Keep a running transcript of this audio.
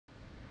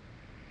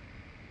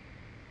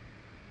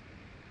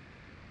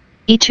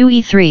e2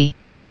 e3.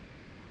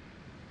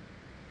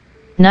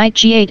 Knight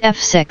g8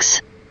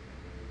 f6.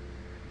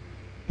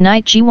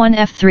 Knight g1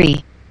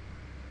 f3.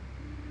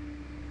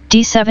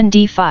 d7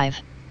 d5.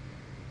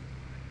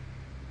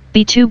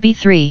 b2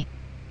 b3.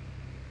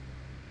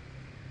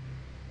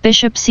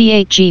 Bishop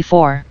c8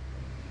 g4.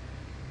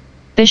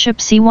 Bishop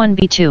c1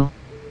 b2.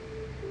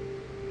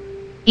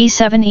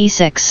 e7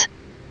 e6.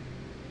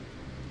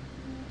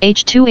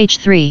 h2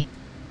 h3.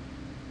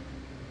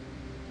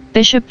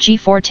 Bishop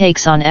g4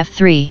 takes on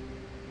f3.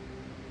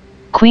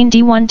 Queen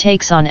d1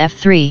 takes on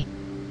f3.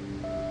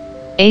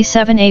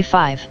 a7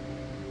 a5.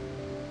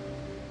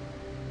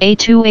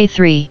 a2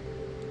 a3.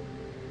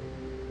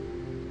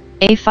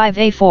 a5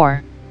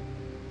 a4.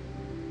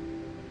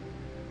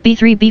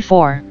 b3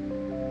 b4.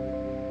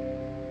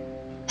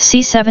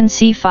 c7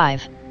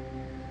 c5.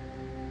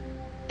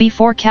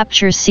 b4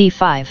 captures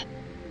c5.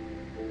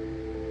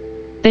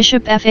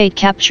 Bishop f8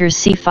 captures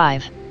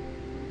c5.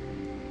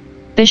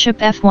 Bishop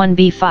f1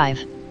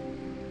 b5.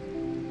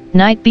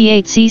 Knight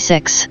b8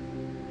 c6.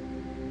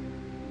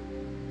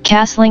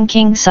 Castling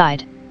king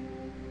side.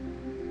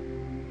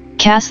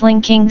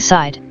 Castling king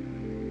side.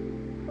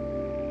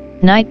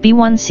 Knight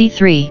b1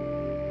 c3.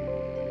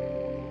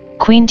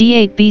 Queen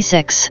d8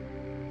 b6.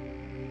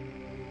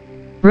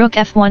 Rook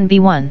f1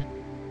 b1.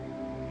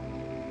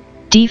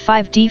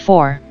 d5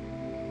 d4.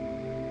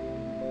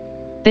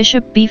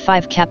 Bishop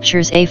b5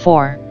 captures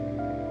a4.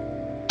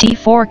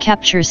 d4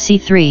 captures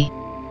c3.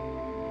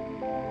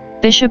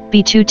 Bishop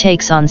b2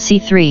 takes on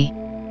c3.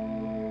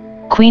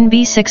 Queen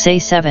b6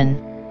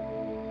 a7.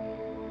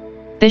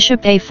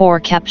 Bishop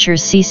a4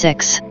 captures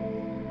c6.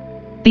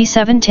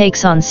 b7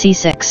 takes on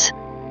c6.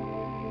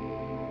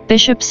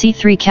 Bishop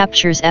c3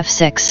 captures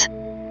f6.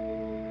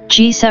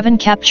 g7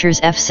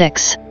 captures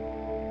f6.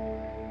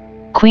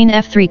 Queen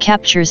f3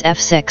 captures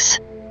f6.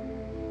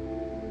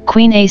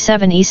 Queen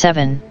a7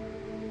 e7.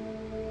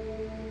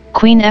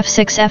 Queen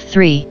f6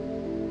 f3.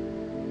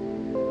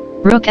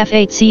 Rook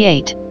f8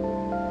 c8.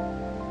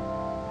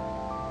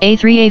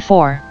 a3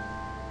 a4.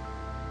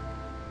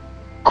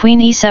 Queen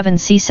e7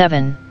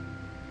 c7.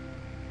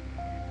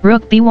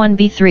 Rook b1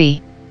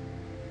 b3.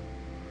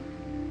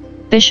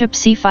 Bishop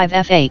c5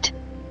 f8.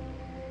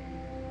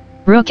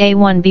 Rook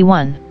a1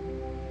 b1.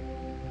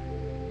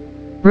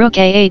 Rook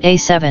a8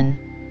 a7.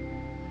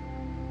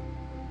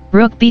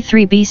 Rook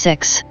b3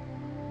 b6.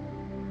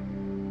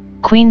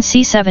 Queen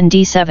c7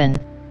 d7.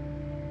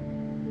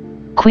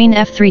 Queen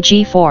f3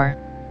 g4.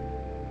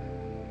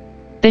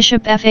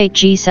 Bishop f8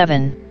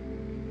 g7.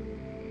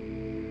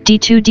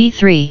 d2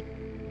 d3.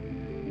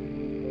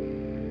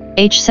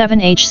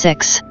 h7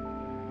 h6.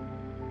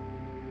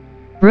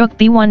 Rook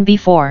b1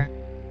 b4.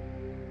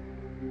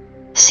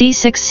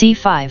 c6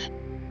 c5.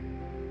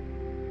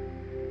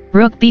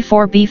 Rook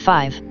b4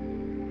 b5.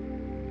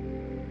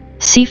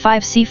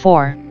 c5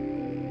 c4.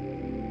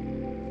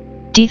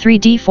 d3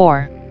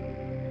 d4.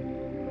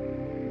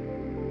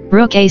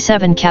 Rook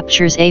a7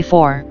 captures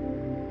a4.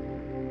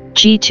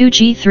 g2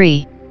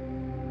 g3.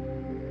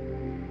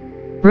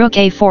 Rook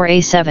a4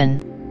 a7.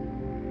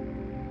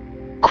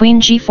 Queen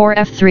g4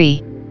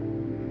 f3.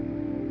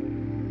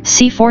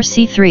 c4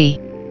 c3.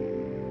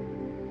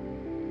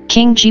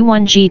 King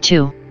g1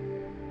 g2.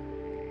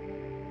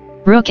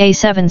 Rook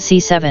a7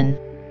 c7.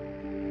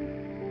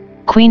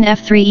 Queen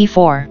f3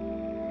 e4.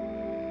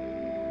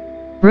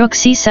 Rook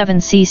c7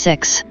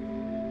 c6.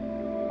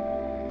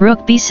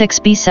 Rook b6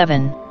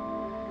 b7.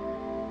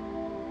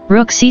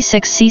 Rook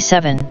c6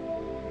 c7.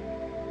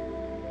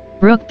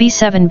 Rook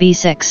b7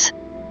 b6.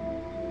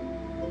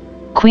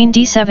 Queen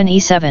d7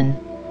 e7.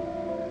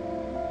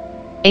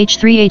 h3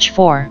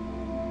 h4.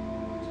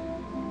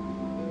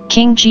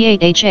 King g8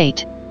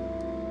 h8.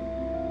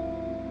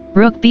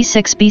 Rook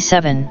b6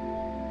 b7.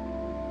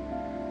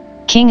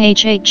 King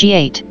h8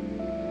 g8.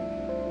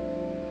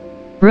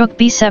 Rook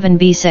b7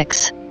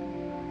 b6.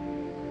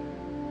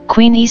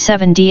 Queen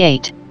e7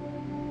 d8.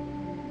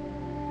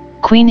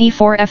 Queen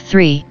e4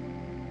 f3.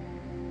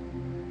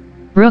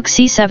 Rook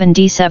c7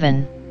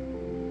 d7.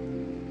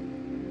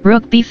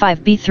 Rook b5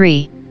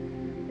 b3.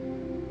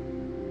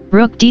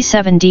 Rook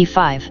d7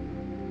 d5.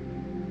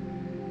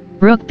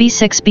 Rook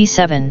b6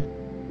 b7.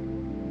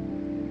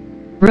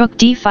 Rook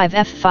d5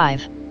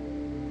 f5.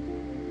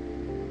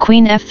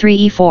 Queen f3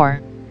 e4.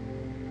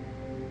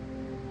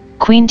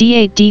 Queen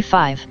d8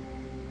 d5.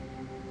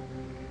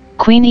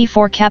 Queen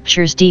e4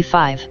 captures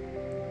d5.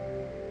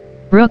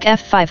 Rook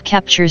f5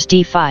 captures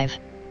d5.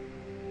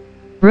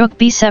 Rook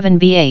b7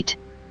 b8.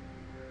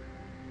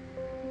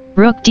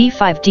 Rook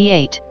d5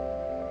 d8.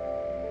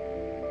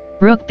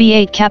 Rook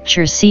b8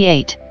 captures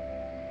c8.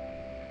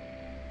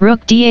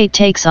 Rook d8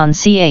 takes on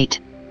c8.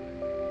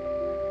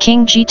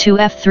 King g2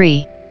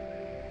 f3.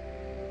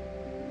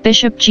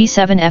 Bishop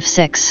g7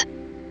 f6.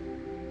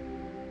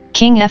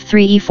 King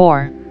f3 e4.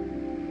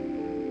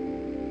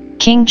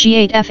 King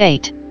g8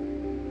 f8.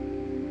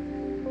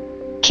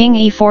 King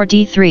e4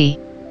 d3.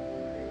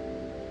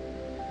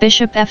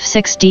 Bishop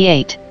f6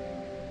 d8.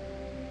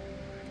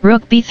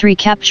 Rook b3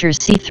 captures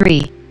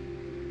c3.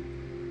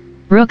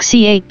 Rook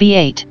c8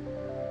 b8.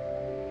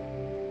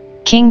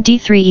 King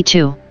d3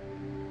 e2.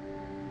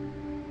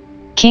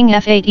 King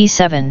f8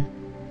 e7.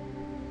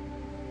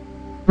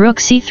 Rook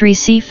c3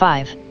 c5.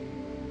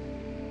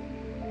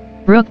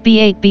 Rook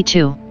b8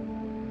 b2.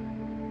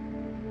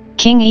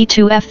 King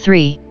e2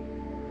 f3.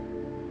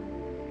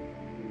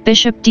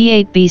 Bishop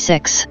d8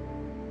 b6.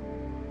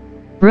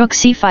 Rook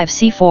c5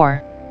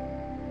 c4.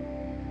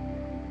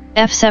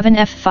 f7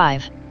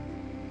 f5.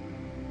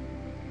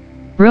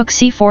 Rook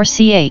c4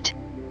 c8.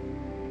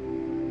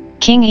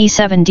 King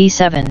e7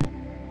 d7.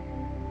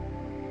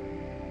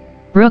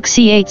 Rook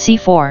c8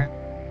 c4.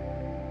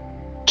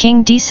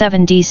 King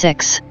d7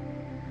 d6.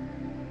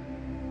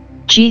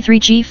 g3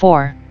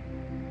 g4.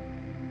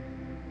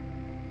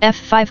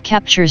 f5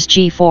 captures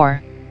g4.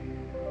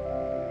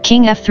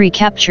 King f3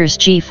 captures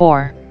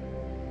g4.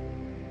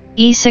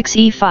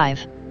 e6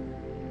 e5.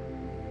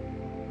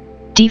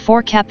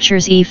 d4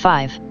 captures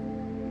e5.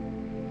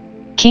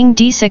 King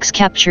d6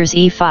 captures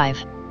e5.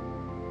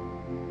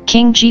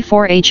 King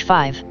g4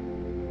 h5.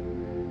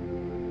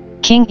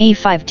 King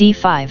e5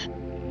 d5.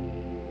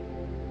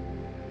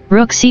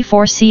 Rook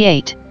c4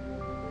 c8.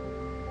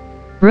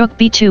 Rook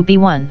b2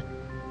 b1.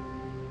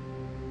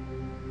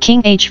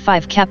 King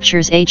h5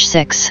 captures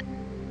h6.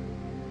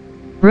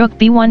 Rook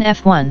b1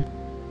 f1.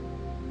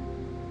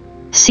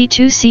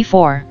 c2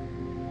 c4.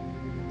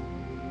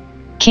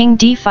 King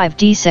d5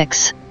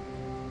 d6.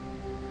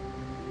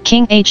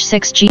 King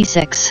h6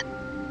 g6.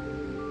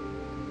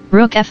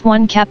 Rook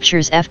f1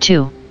 captures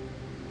f2.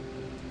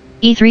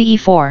 e3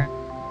 e4.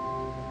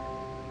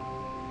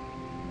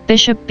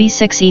 Bishop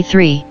b6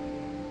 e3.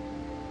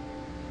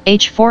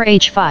 h4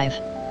 h5.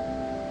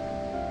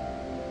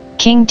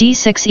 King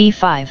d6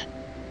 e5.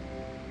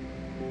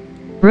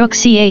 Rook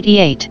c8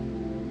 e8.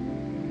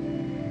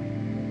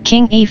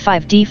 King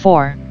e5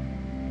 d4.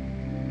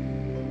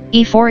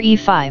 e4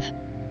 e5.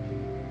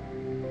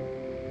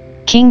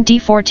 King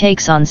d4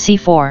 takes on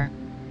c4.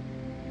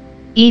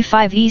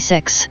 e5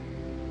 e6.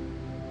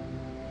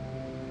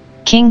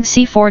 King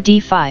c4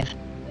 d5.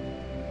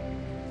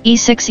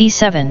 e6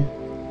 e7.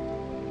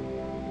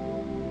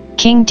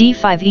 King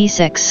d5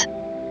 e6.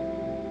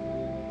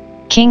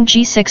 King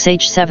g6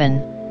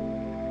 h7.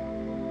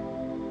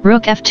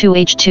 Rook f2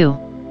 h2.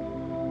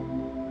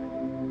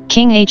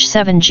 King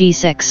h7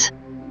 g6.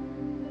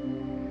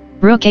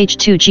 Rook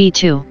h2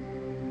 g2.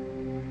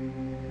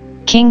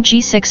 King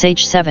g6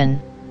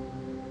 h7.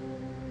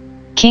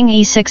 King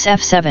e6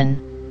 f7.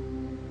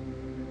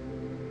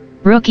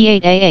 Rook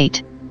e8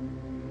 a8.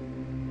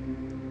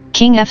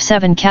 King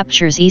f7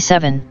 captures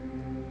e7.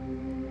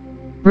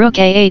 Rook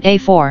a8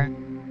 a4.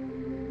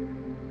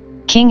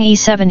 King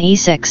e7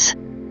 e6.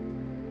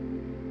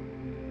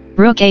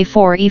 Rook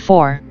a4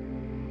 e4.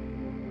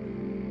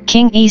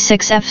 King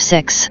e6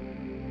 f6.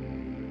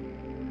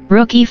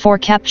 Rook e4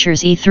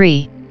 captures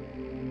e3.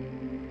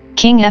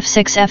 King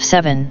f6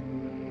 f7.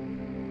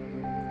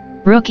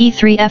 Rook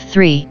e3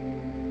 f3.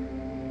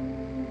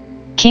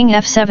 King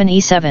f7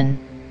 e7.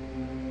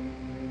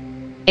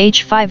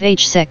 h5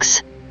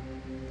 h6.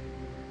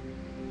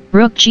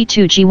 Rook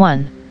g2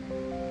 g1.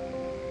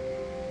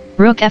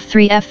 Rook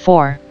f3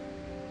 f4.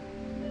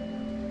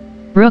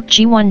 Rook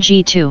g1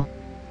 g2.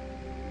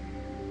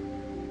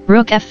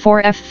 Rook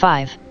f4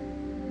 f5.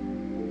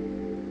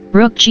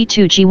 Rook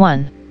g2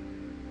 g1.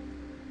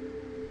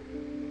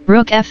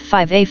 Rook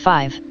f5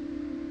 a5.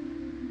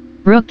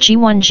 Rook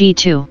g1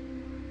 g2.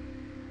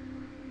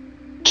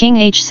 King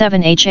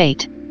h7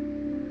 h8.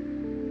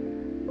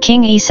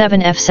 King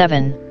e7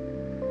 f7.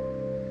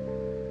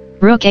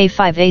 Rook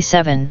a5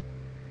 a7.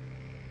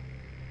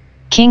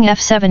 King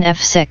f7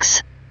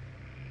 f6.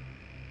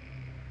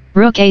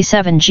 Rook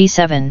a7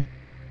 g7.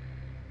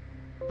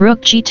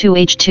 Rook g2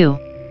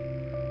 h2.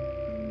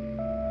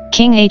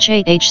 King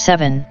h8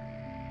 h7.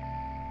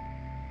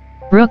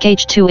 Rook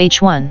h2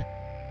 h1.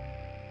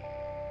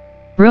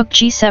 Rook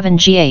g7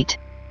 g8.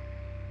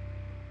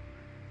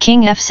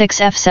 King f6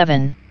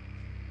 f7.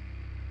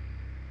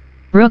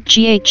 Rook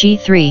g8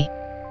 g3.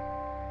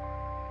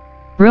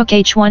 Rook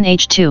h1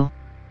 h2.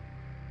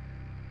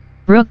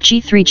 Rook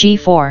g3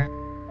 g4.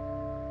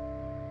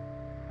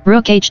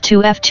 Rook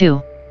h2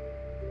 f2.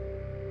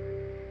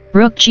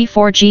 Rook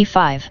g4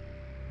 g5.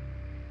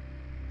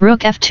 Rook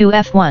f2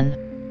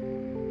 f1.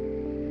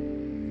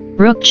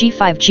 Rook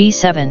g5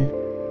 g7.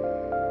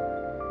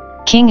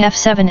 King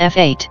f7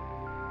 f8.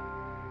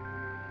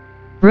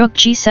 Rook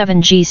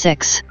g7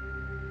 g6.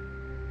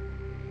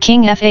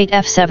 King f8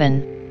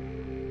 f7.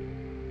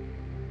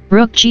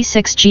 Rook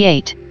g6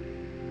 g8.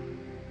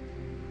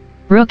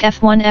 Rook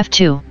f1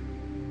 f2.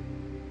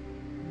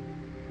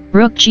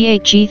 Rook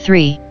g8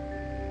 g3.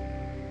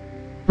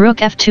 Rook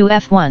f2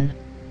 f1.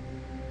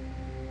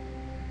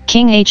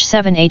 King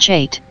h7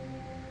 h8.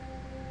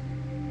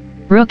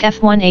 Rook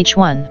f1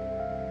 h1.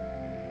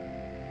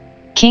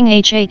 King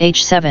h8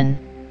 h7.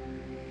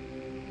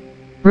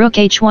 Rook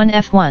h1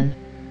 f1.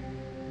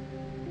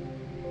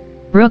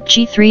 Rook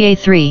g3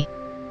 a3.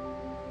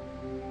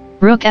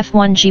 Rook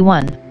f1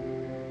 g1.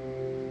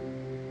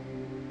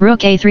 Rook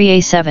a3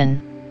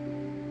 a7.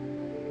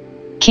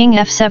 King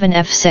f7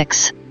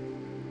 f6.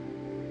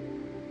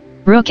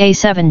 Rook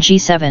a7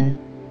 g7.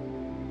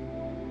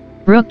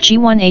 Rook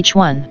g1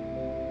 h1.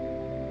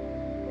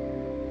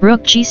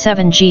 Rook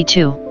g7 g2.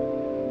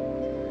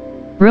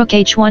 Rook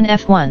h1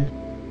 f1.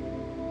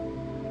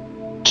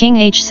 King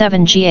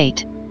h7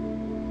 g8.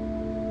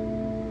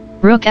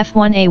 Rook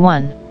f1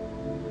 a1.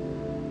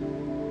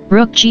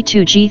 Rook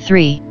g2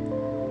 g3.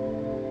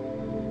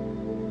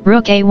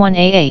 Rook a1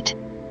 a8.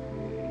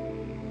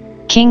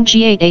 King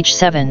g8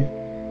 h7.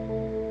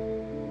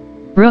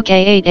 Rook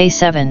a8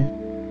 a7.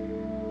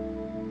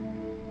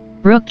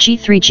 Rook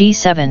g3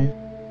 g7.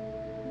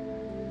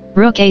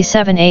 Rook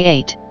a7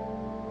 a8.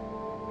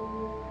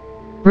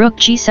 Rook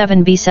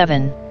g7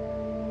 b7.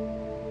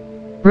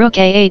 Rook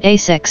a8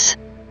 a6.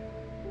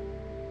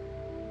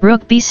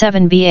 Rook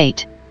b7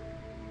 b8.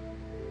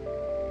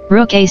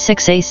 Rook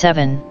a6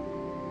 a7.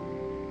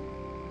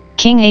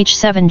 King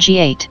h7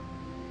 g8.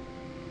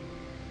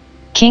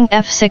 King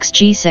f6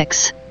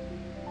 g6.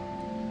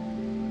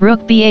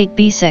 Rook b8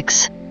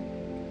 b6.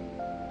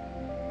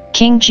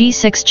 King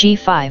g6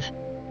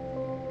 g5.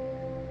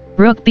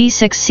 Rook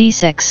b6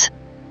 c6.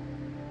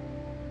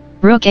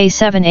 Rook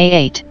a7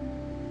 a8.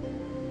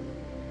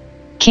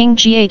 King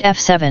g8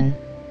 f7.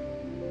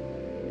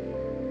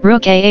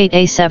 Rook a8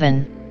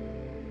 a7.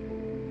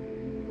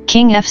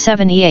 King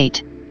f7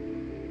 e8.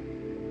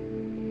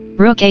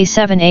 Rook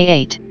a7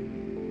 a8.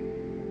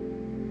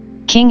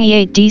 King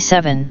e8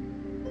 d7.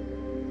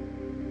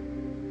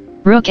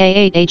 Rook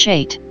a8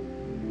 h8.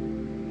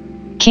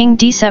 King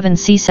d7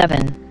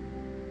 c7.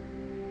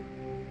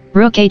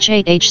 Rook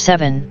h8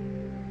 h7.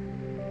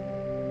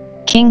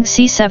 King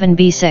c7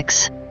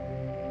 b6.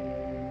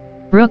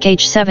 Rook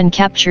h7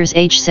 captures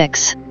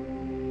h6.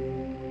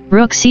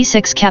 Rook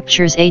c6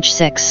 captures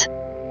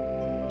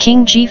h6.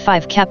 King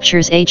g5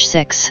 captures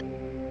h6.